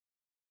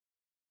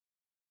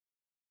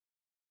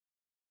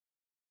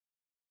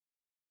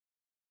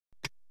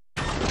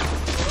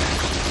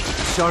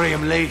Sorry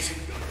I'm late.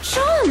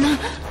 Sean!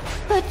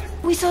 But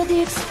we saw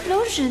the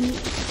explosion.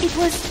 It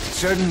was...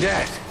 Certain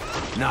death.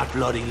 Not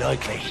bloody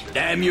likely.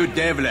 Damn you,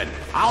 Devlin.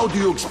 How do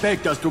you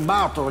expect us to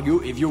martyr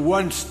you if you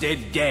once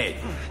dead?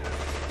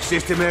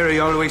 Sister Mary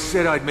always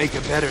said I'd make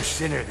a better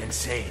sinner than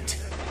saint.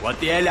 What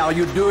the hell are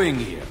you doing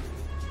here?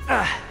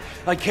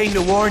 I came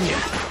to warn you.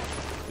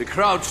 The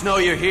krauts know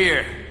you're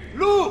here.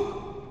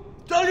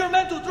 Luke! Tell your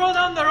men to throw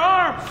down their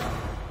arms!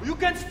 You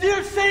can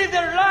still save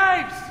their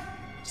lives!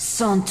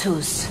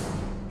 Santos.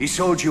 He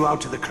sold you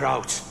out to the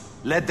krauts.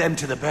 Led them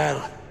to the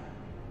bell.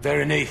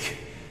 Veronique,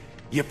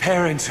 your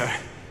parents are...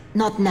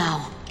 Not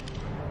now.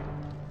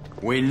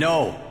 We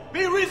know.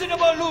 Be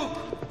reasonable, Luke!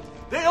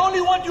 They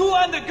only want you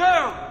and the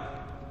girl!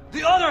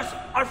 The others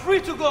are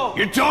free to go!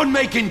 You're done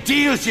making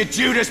deals, you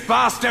Judas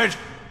bastard!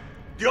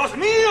 Dios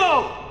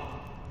mío!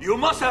 You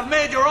must have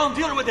made your own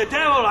deal with the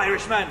devil,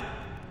 Irishman!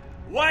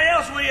 Why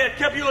else would he have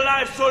kept you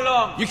alive so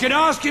long? You can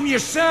ask him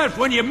yourself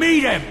when you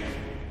meet him!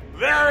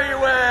 Very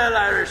well,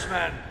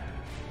 Irishman.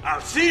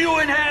 I'll see you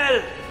in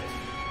hell!